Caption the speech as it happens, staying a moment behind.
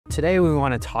Today we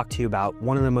want to talk to you about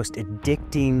one of the most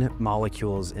addicting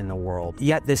molecules in the world.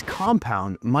 Yet this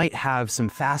compound might have some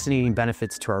fascinating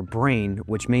benefits to our brain,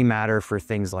 which may matter for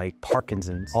things like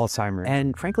Parkinson's, Alzheimer's,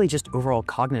 and frankly, just overall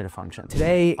cognitive function.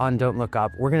 Today on Don't Look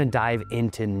Up, we're going to dive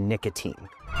into nicotine.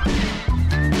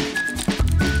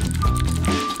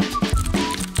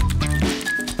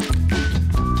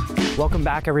 Welcome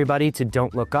back, everybody, to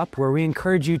Don't Look Up, where we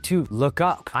encourage you to look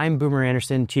up. I'm Boomer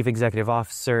Anderson, Chief Executive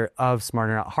Officer of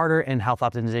Smarter Not Harder in Health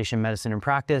Optimization Medicine and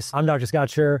Practice. I'm Dr. Scott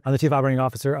Sherr. I'm the Chief Operating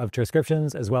Officer of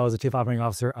Troscriptions, as well as the Chief Operating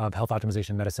Officer of Health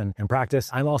Optimization Medicine and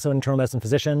Practice. I'm also an internal medicine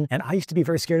physician, and I used to be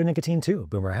very scared of nicotine too,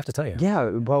 Boomer, I have to tell you. Yeah,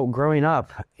 well, growing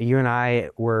up, you and I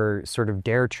were sort of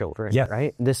dare children,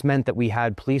 right? This meant that we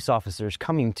had police officers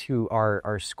coming to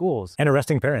our schools. And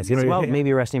arresting parents. Well,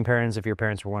 maybe arresting parents if your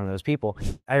parents were one of those people.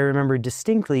 I remember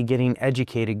distinctly getting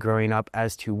educated growing up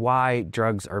as to why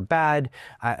drugs are bad.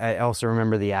 I also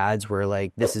remember the ads where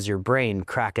like, this is your brain,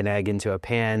 crack an egg into a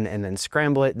pan and then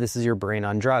scramble it. This is your brain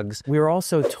on drugs. We were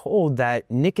also told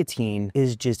that nicotine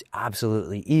is just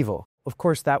absolutely evil. Of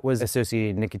course, that was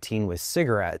associated nicotine with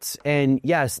cigarettes. And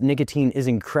yes, nicotine is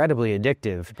incredibly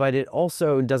addictive, but it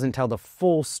also doesn't tell the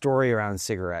full story around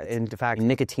cigarettes. In fact,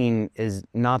 nicotine is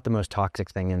not the most toxic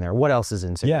thing in there. What else is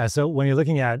in cigarettes? Yeah, so when you're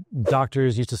looking at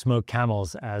doctors used to smoke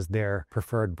Camels as their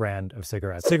preferred brand of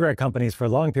cigarettes. Cigarette companies for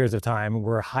long periods of time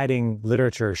were hiding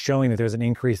literature showing that there's an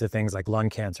increase of things like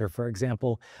lung cancer, for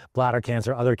example, bladder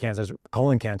cancer, other cancers,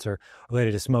 colon cancer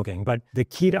related to smoking. But the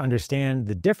key to understand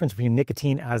the difference between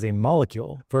nicotine as a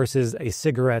molecule versus a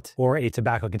cigarette or a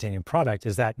tobacco-containing product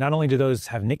is that not only do those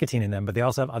have nicotine in them, but they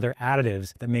also have other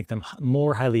additives that make them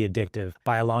more highly addictive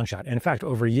by a long shot. And in fact,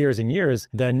 over years and years,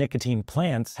 the nicotine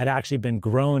plants had actually been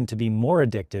grown to be more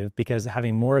addictive because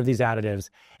having more of these additives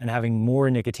and having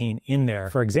more nicotine in there.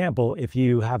 For example, if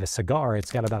you have a cigar, it's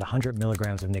got about 100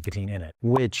 milligrams of nicotine in it.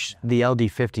 Which the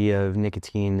LD50 of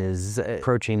nicotine is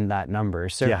approaching that number.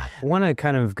 So I want to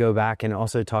kind of go back and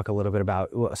also talk a little bit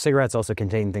about, well, cigarettes also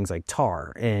contain things like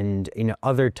tar and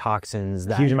other toxins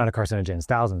that huge amount of carcinogens,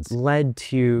 thousands, led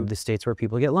to the states where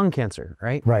people get lung cancer,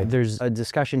 right? There's a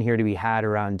discussion here to be had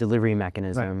around delivery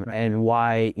mechanism and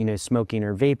why smoking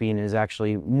or vaping is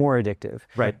actually more addictive.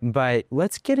 But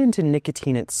let's get into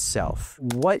nicotine itself.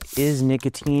 What is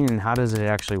nicotine and how does it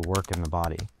actually work in the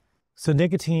body? So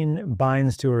nicotine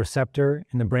binds to a receptor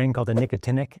in the brain called the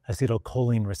nicotinic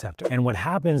acetylcholine receptor. And what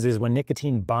happens is when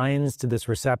nicotine binds to this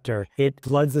receptor, it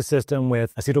floods the system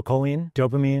with acetylcholine,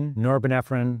 dopamine,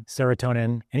 norepinephrine,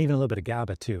 serotonin, and even a little bit of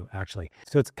GABA too, actually.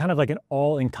 So it's kind of like an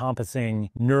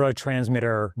all-encompassing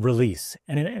neurotransmitter release.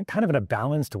 And in kind of in a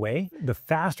balanced way, the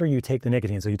faster you take the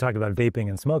nicotine, so you talked about vaping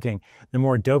and smoking, the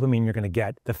more dopamine you're going to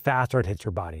get, the faster it hits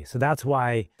your body. So that's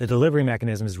why the delivery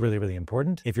mechanism is really, really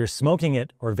important. If you're smoking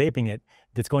it or vaping it,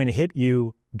 that's going to hit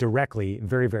you directly,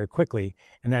 very, very quickly.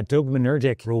 And that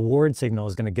dopaminergic reward signal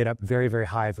is going to get up very, very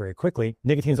high very quickly.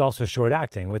 Nicotine is also short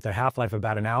acting with a half-life of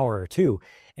about an hour or two.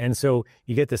 And so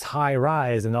you get this high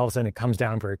rise and all of a sudden it comes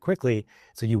down very quickly.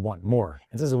 So you want more.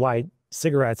 And this is why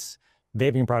cigarettes,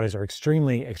 vaping products are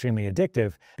extremely, extremely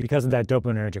addictive because of that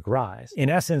dopaminergic rise. In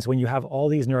essence, when you have all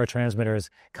these neurotransmitters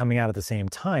coming out at the same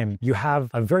time, you have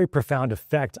a very profound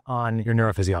effect on your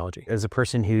neurophysiology. As a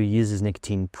person who uses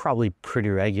nicotine probably pretty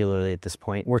regularly at this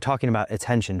point, we're talking about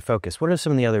attention, focus. What are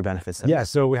some of the other benefits?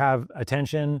 So we have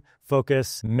attention,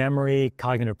 focus, memory,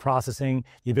 cognitive processing,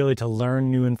 the ability to learn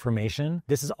new information.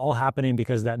 This is all happening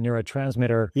because of that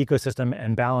neurotransmitter ecosystem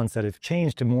and balance that have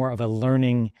changed to more of a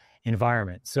learning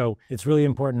environment. So it's really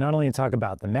important not only to talk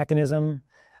about the mechanism,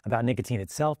 about nicotine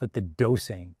itself, but the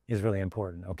dosing is really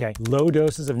important, okay? Low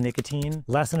doses of nicotine,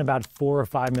 less than about 4 or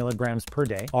 5 milligrams per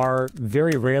day, are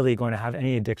very rarely going to have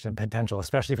any addiction potential,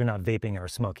 especially if you're not vaping or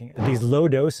smoking. These low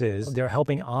doses, they're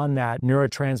helping on that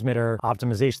neurotransmitter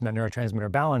optimization, that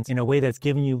neurotransmitter balance in a way that's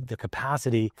giving you the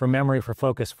capacity for memory, for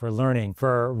focus, for learning,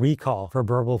 for recall, for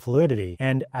verbal fluidity.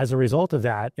 And as a result of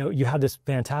that, you have this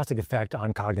fantastic effect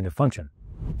on cognitive function.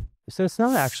 So it's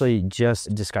not actually just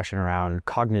a discussion around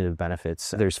cognitive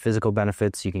benefits. There's physical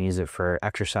benefits. You can use it for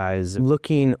exercise.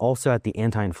 Looking also at the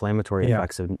anti-inflammatory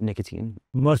effects of nicotine.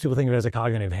 Most people think of it as a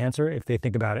cognitive enhancer if they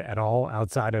think about it at all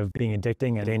outside of being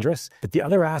addicting and dangerous. But the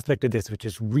other aspect of this, which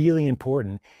is really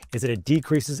important, is that it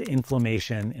decreases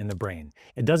inflammation in the brain.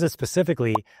 It does it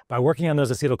specifically by working on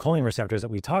those acetylcholine receptors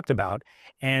that we talked about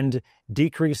and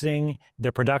decreasing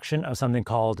the production of something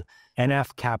called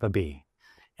NF-kappa B.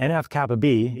 NF-kappa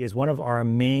B is one of our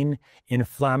main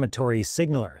inflammatory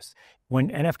signalers.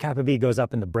 When NF-kappa B goes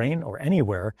up in the brain or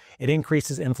anywhere, it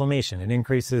increases inflammation. It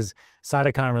increases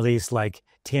cytokine release like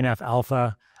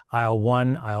TNF-alpha,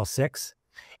 IL-1, IL-6.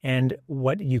 And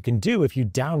what you can do if you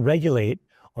downregulate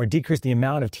or decrease the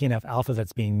amount of TNF alpha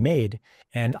that's being made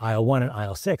and IL-1 and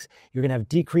IL-6, you're going to have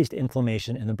decreased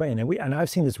inflammation in the brain. And I've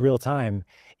seen this real time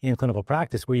in clinical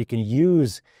practice where you can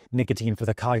use nicotine for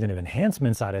the cognitive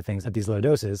enhancement side of things at these low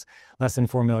doses, less than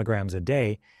 4 milligrams a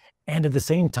day. And at the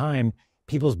same time,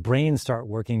 people's brains start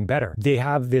working better. They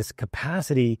have this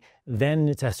capacity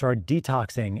then to start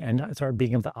detoxing and start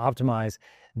being able to optimize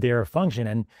their function.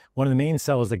 And one of the main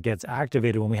cells that gets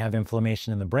activated when we have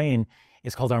inflammation in the brain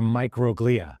is called our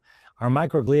microglia. Our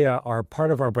microglia are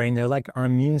part of our brain. They're like our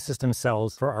immune system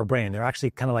cells for our brain. They're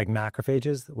actually kind of like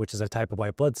macrophages, which is a type of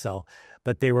white blood cell,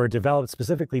 but they were developed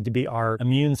specifically to be our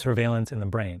immune surveillance in the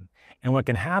brain. And what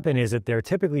can happen is that they're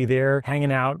typically there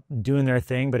hanging out, doing their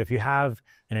thing. But if you have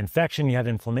an infection, you have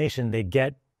inflammation, they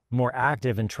get more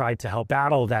active and try to help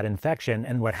battle that infection.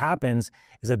 And what happens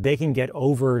is that they can get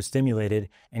overstimulated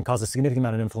and cause a significant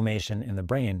amount of inflammation in the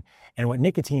brain. And what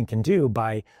nicotine can do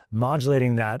by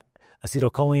modulating that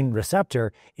acetylcholine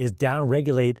receptor is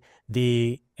downregulate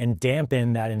and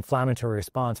dampen that inflammatory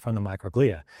response from the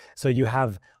microglia. So you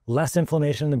have less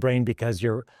inflammation in the brain because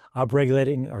you're you're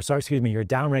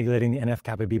downregulating the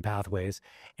NF-kappa B pathways,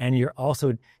 and you're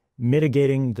also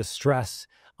mitigating the stress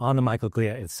on the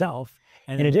microglia itself.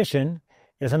 And in addition,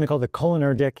 there's something called the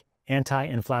cholinergic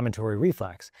anti-inflammatory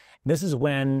reflex. This is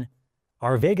when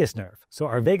our vagus nerve, so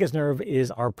our vagus nerve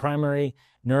is our primary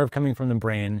nerve coming from the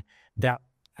brain that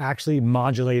actually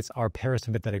modulates our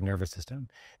parasympathetic nervous system.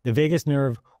 The vagus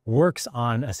nerve works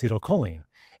on acetylcholine.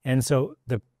 And so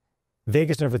the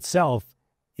vagus nerve itself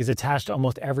is attached to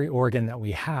almost every organ that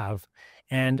we have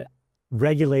and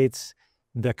regulates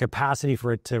the capacity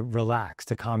for it to relax,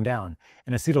 to calm down.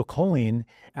 And acetylcholine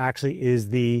actually is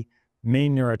the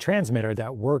main neurotransmitter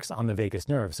that works on the vagus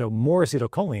nerve. So more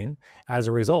acetylcholine, as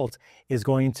a result, is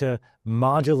going to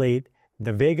modulate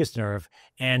the vagus nerve.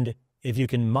 And if you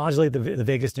can modulate the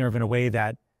vagus nerve in a way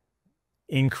that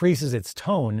increases its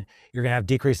tone, you're going to have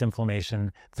decreased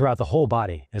inflammation throughout the whole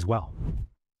body as well.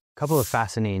 A couple of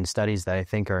fascinating studies that I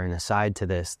think are an aside to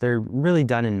this. They're really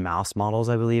done in mouse models,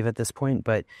 I believe, at this point,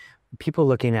 but people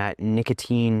looking at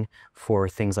nicotine for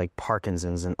things like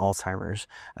Parkinson's and Alzheimer's.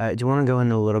 Do you want to go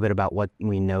into a little bit about what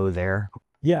we know there?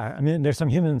 Yeah, I mean, there's some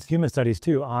human studies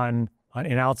too in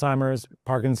Alzheimer's,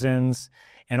 Parkinson's,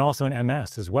 and also in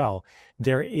MS as well.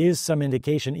 There is some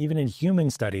indication, even in human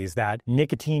studies, that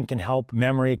nicotine can help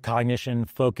memory, cognition,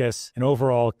 focus, and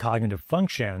overall cognitive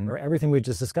function, or everything we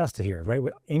just discussed here, right?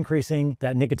 Increasing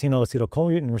that nicotinol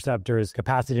acetylcholine receptor's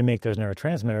capacity to make those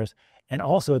neurotransmitters, and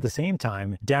also at the same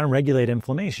time, downregulate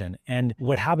inflammation. And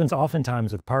what happens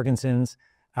oftentimes with Parkinson's,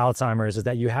 Alzheimer's, is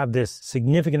that you have this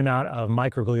significant amount of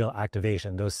microglial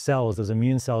activation. Those cells, those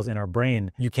immune cells in our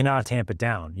brain, you cannot tamp it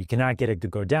down. You cannot get it to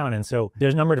go down. And so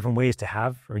there's a number of different ways to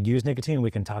have or use nicotine.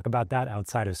 We can talk about that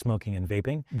outside of smoking and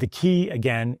vaping. The key,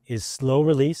 again, is slow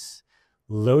release,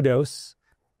 low dose,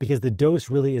 because the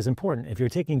dose really is important. If you're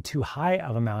taking too high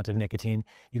of amount of nicotine,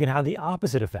 you can have the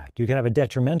opposite effect. You can have a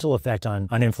detrimental effect on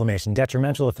inflammation,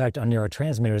 detrimental effect on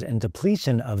neurotransmitters, and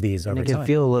depletion of these over time. It can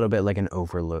feel a little bit like an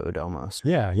overload almost.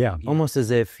 Yeah. Almost as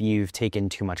if you've taken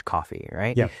too much coffee,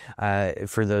 right? Yeah.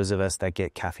 For those of us that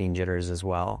get caffeine jitters as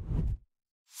well.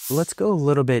 Let's go a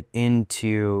little bit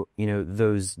into,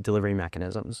 those delivery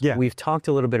mechanisms. Yeah. We've talked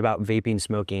a little bit about vaping,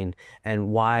 smoking, and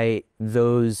why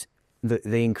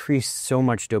they increase so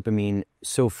much dopamine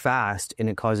so fast, and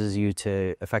it causes you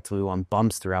to effectively want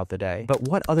bumps throughout the day. But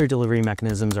what other delivery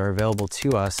mechanisms are available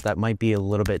to us that might be a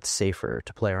little bit safer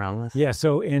to play around with? Yeah,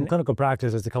 so in clinical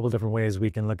practice, there's a couple of different ways we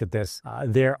can look at this.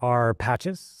 There are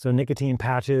patches, so nicotine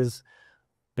patches,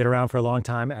 been around for a long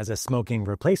time as a smoking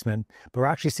replacement, but we're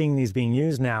actually seeing these being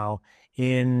used now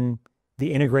in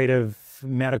the integrative,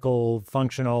 medical,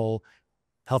 functional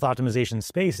health optimization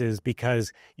spaces,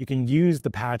 because you can use the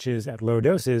patches at low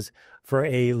doses for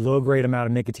a low-grade amount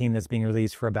of nicotine that's being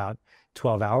released for about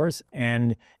 12 hours.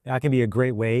 And that can be a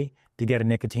great way to get a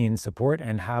nicotine support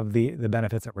and have the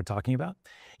benefits that we're talking about.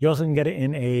 You also can get it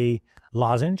in a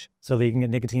lozenge, so that you can get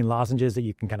nicotine lozenges that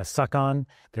you can kind of suck on.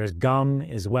 There's gum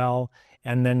as well.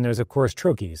 And then there's, of course,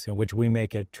 troches, which we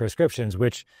make at Troscriptions,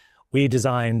 which we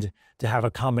designed to have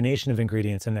a combination of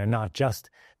ingredients in there, not just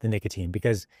the nicotine.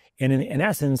 Because in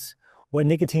essence, what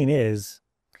nicotine is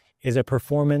a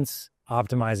performance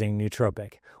optimizing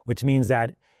nootropic, which means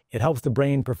that it helps the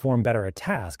brain perform better a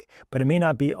task, but it may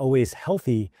not be always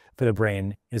healthy for the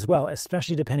brain as well,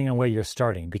 especially depending on where you're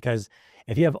starting. Because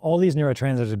if you have all these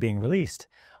neurotransmitters being released,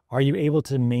 are you able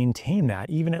to maintain that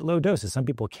even at low doses? Some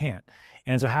people can't.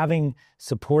 And so having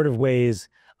supportive ways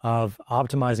of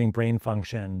optimizing brain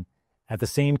function at the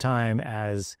same time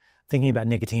as thinking about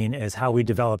nicotine is how we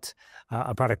developed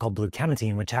a product called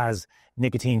Buccal, which has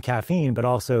nicotine caffeine, but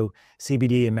also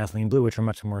CBD and methylene blue, which are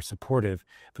much more supportive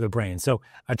for the brain. So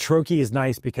a troche is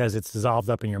nice because it's dissolved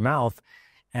up in your mouth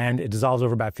and it dissolves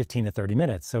over about 15 to 30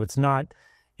 minutes. So it's not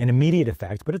an immediate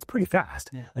effect, but it's pretty fast.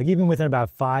 Yeah. Like even within about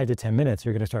 5 to 10 minutes,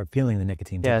 you're going to start feeling the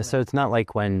nicotine. Yeah, so it's not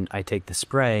like when I take the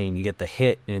spray and you get the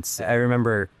hit. And I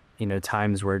remember,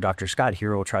 times where Dr. Scott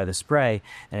here will try the spray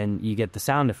and you get the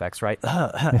sound effects, right?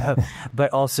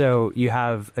 But also you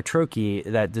have a troche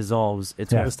that dissolves.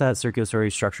 It's almost that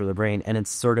circulatory structure of the brain, and it's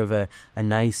sort of a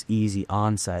nice, easy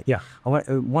onset. Yeah. I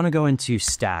want to go into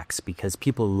stacks because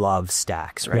people love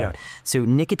stacks, right? Yeah. So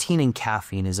nicotine and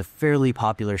caffeine is a fairly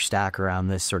popular stack around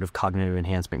this sort of cognitive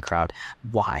enhancement crowd.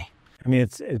 Why? I mean,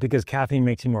 it's because caffeine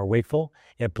makes you more wakeful.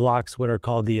 It blocks what are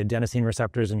called the adenosine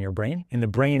receptors in your brain. In the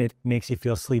brain, it makes you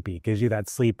feel sleepy, gives you that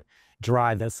sleep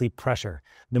drive, that sleep pressure.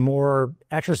 The more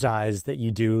exercise that you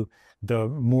do, the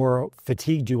more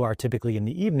fatigued you are typically in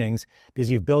the evenings because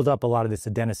you've built up a lot of this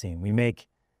adenosine. We make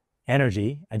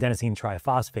energy, adenosine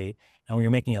triphosphate, and when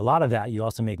you're making a lot of that, you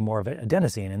also make more of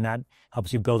adenosine, and that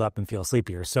helps you build up and feel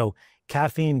sleepier. So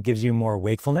caffeine gives you more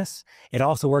wakefulness. It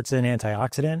also works as an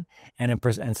antioxidant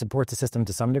and supports the system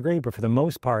to some degree, but for the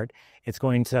most part, it's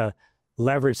going to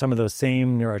leverage some of those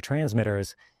same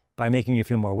neurotransmitters by making you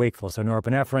feel more wakeful. So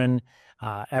norepinephrine,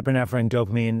 epinephrine,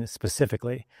 dopamine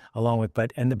specifically, along with,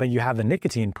 but you have the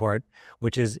nicotine part,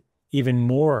 which is even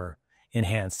more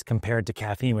enhanced compared to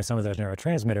caffeine with some of those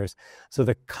neurotransmitters. So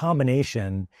the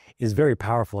combination is very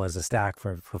powerful as a stack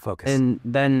for focus. And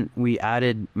then we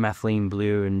added methylene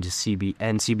blue and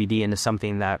CBD into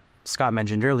something that Scott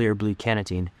mentioned earlier,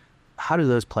 Buccal. How do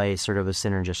those play sort of a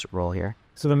synergistic role here?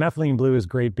 So the methylene blue is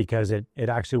great because it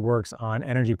actually works on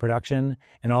energy production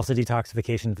and also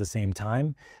detoxification at the same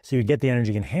time. So you get the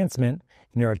energy enhancement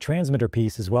neurotransmitter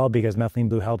piece as well, because methylene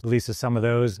blue helps release some of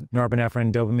those,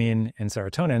 norepinephrine, dopamine, and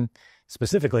serotonin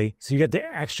specifically. So you get the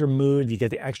extra mood, you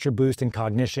get the extra boost in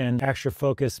cognition, extra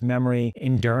focus, memory,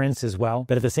 endurance as well.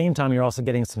 But at the same time, you're also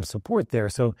getting some support there.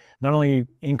 So not only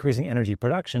increasing energy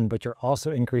production, but you're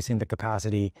also increasing the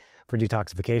capacity for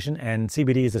detoxification. And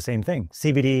CBD is the same thing.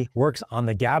 CBD works on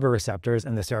the GABA receptors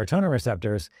and the serotonin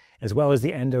receptors, as well as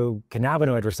the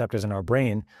endocannabinoid receptors in our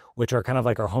brain, which are kind of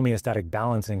like our homeostatic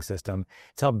balancing system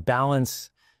to help balance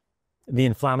the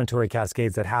inflammatory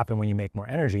cascades that happen when you make more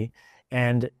energy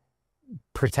and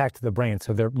protect the brain.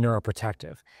 So they're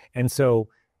neuroprotective. And so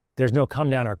there's no come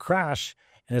down or crash,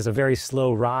 and there's a very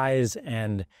slow rise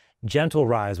and gentle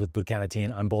rise with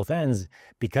Buccal on both ends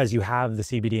because you have the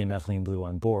CBD and methylene blue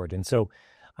on board. And so,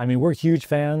 I mean, we're huge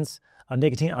fans of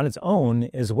nicotine on its own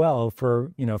as well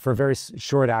for very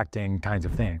short acting kinds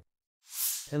of things.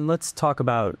 And let's talk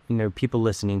about, people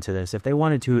listening to this. If they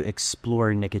wanted to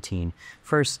explore nicotine,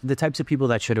 first, the types of people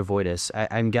that should avoid this.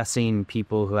 I'm guessing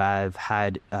people who have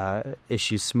had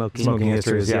issues smoking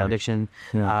histories, addiction.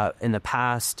 Yeah. In the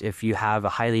past, if you have a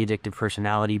highly addictive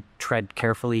personality, tread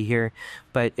carefully here.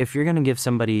 But if you're going to give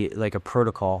somebody like a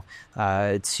protocol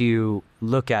to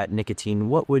look at nicotine,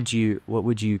 what would you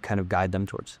kind of guide them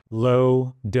towards?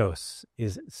 Low dose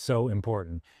is so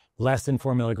important. Less than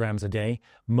 4 milligrams a day.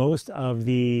 Most of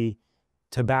the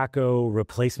tobacco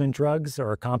replacement drugs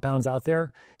or compounds out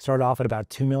there start off at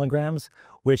about 2 milligrams,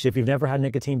 which if you've never had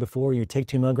nicotine before, you take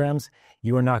 2 milligrams,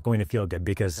 you are not going to feel good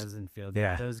because it doesn't feel good.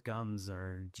 Yeah. Those gums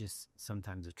are just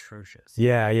sometimes atrocious.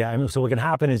 Yeah. I mean, so what can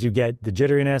happen is you get the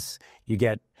jitteriness, you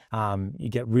get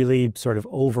really sort of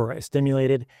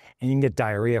overstimulated, and you can get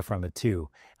diarrhea from it too.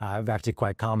 Actually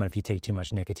quite common if you take too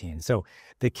much nicotine. So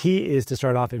the key is to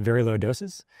start off at very low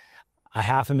doses, a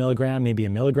half a milligram, maybe a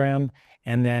milligram,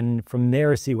 and then from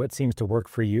there see what seems to work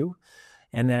for you,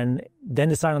 and then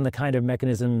decide on the kind of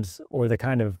mechanisms or the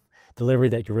kind of delivery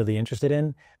that you're really interested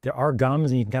in. There are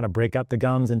gums, and you can kind of break up the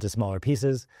gums into smaller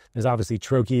pieces. There's obviously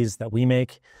troches that we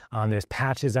make. There's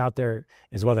patches out there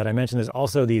as well that I mentioned. There's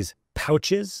also these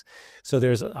pouches. So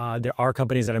there are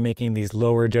companies that are making these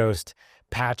lower dosed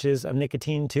patches of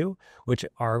nicotine too, which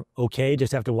are okay.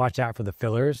 Just have to watch out for the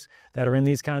fillers that are in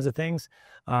these kinds of things.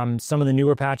 Some of the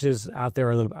newer patches out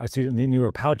there, the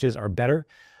newer pouches are better,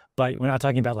 but we're not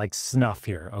talking about like snuff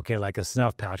here, okay? Like a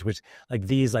snuff pouch, which like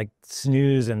these like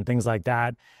snooze and things like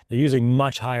that, they're using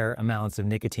much higher amounts of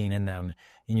nicotine in them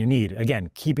than you need.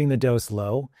 Again, keeping the dose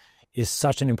low is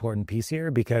such an important piece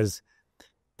here because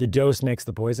the dose makes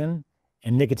the poison,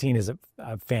 and nicotine is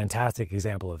a fantastic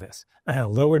example of this.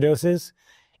 Lower doses,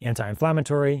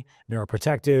 anti-inflammatory,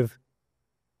 neuroprotective,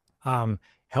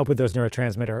 help with those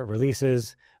neurotransmitter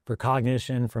releases for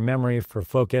cognition, for memory, for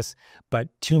focus. But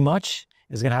too much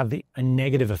is going to have a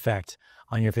negative effect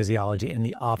on your physiology in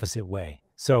the opposite way.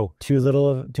 So too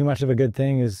much of a good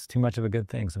thing is too much of a good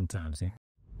thing sometimes. Yeah?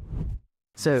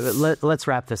 So let's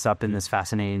wrap this up in this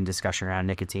fascinating discussion around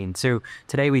nicotine. So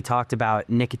today we talked about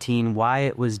nicotine, why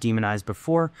it was demonized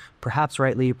before, perhaps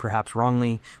rightly, perhaps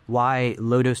wrongly, why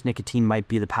low-dose nicotine might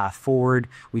be the path forward.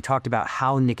 We talked about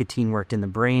how nicotine worked in the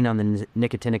brain on the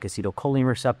nicotinic acetylcholine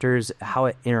receptors, how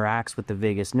it interacts with the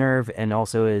vagus nerve, and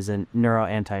also is a neuro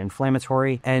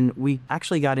anti-inflammatory. And we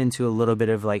actually got into a little bit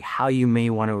of like how you may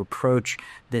want to approach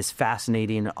this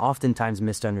fascinating, oftentimes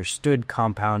misunderstood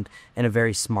compound in a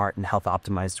very smart and health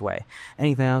optimized way.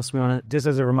 Anything else we want to? Just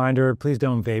as a reminder, please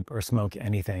don't vape or smoke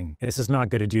anything. This is not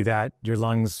good to do that. Your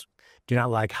lungs do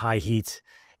not like high heat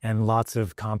and lots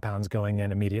of compounds going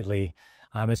in immediately.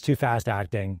 It's too fast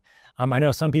acting. I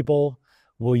know some people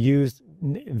will use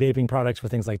vaping products for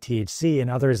things like THC and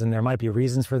others, and there might be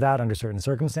reasons for that under certain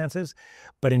circumstances.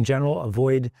 But in general,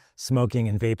 avoid smoking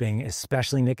and vaping,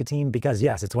 especially nicotine, because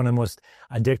yes, it's one of the most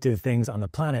addictive things on the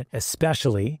planet,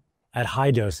 especially at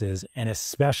high doses, and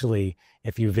especially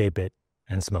if you vape it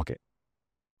and smoke it.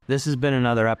 This has been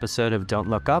another episode of Don't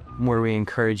Look Up, where we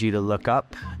encourage you to look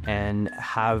up and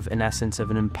have an essence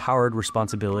of an empowered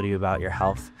responsibility about your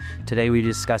health. Today we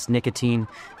discussed nicotine,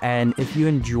 and if you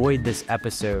enjoyed this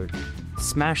episode,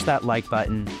 smash that like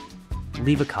button,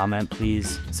 leave a comment,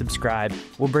 please, subscribe.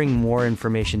 We'll bring more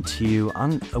information to you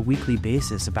on a weekly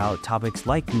basis about topics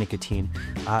like nicotine,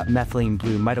 methylene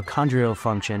blue, mitochondrial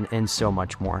function, and so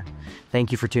much more.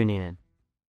 Thank you for tuning in.